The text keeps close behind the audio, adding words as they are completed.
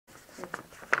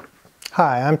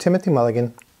Hi, I'm Timothy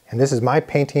Mulligan, and this is my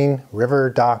painting, River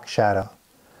Dock Shadow.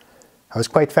 I was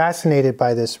quite fascinated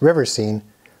by this river scene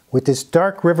with this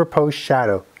dark river post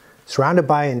shadow surrounded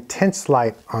by intense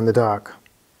light on the dock.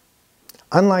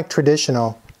 Unlike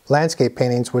traditional landscape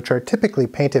paintings, which are typically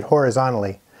painted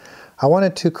horizontally, I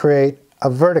wanted to create a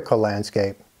vertical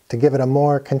landscape to give it a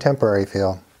more contemporary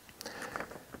feel.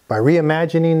 By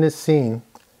reimagining this scene,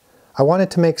 I wanted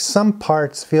to make some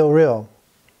parts feel real,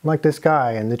 like the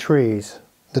sky and the trees,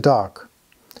 the dock.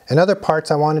 And other parts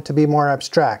I wanted to be more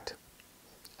abstract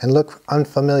and look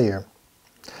unfamiliar,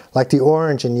 like the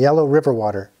orange and yellow river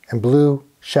water and blue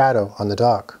shadow on the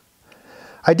dock.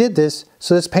 I did this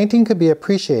so this painting could be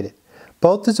appreciated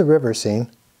both as a river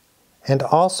scene and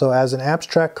also as an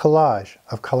abstract collage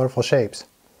of colorful shapes.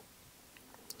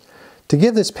 To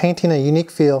give this painting a unique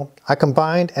feel, I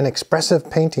combined an expressive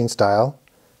painting style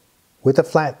with a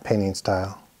flat painting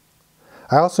style.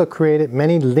 I also created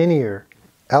many linear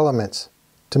elements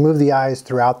to move the eyes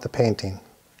throughout the painting.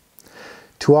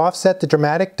 To offset the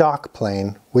dramatic dock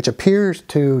plane, which appears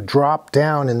to drop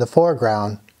down in the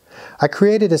foreground, I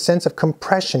created a sense of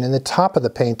compression in the top of the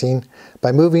painting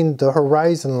by moving the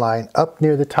horizon line up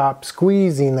near the top,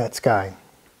 squeezing that sky.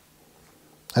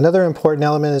 Another important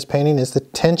element of this painting is the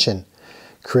tension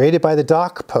created by the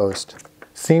dock post,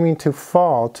 seeming to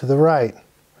fall to the right,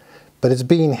 but it's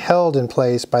being held in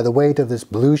place by the weight of this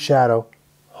blue shadow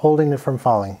holding it from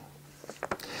falling.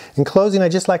 In closing,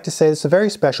 I'd just like to say this is a very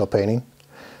special painting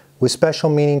with special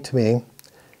meaning to me,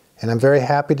 and I'm very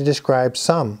happy to describe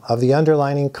some of the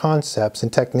underlying concepts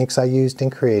and techniques I used in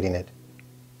creating it.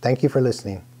 Thank you for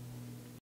listening.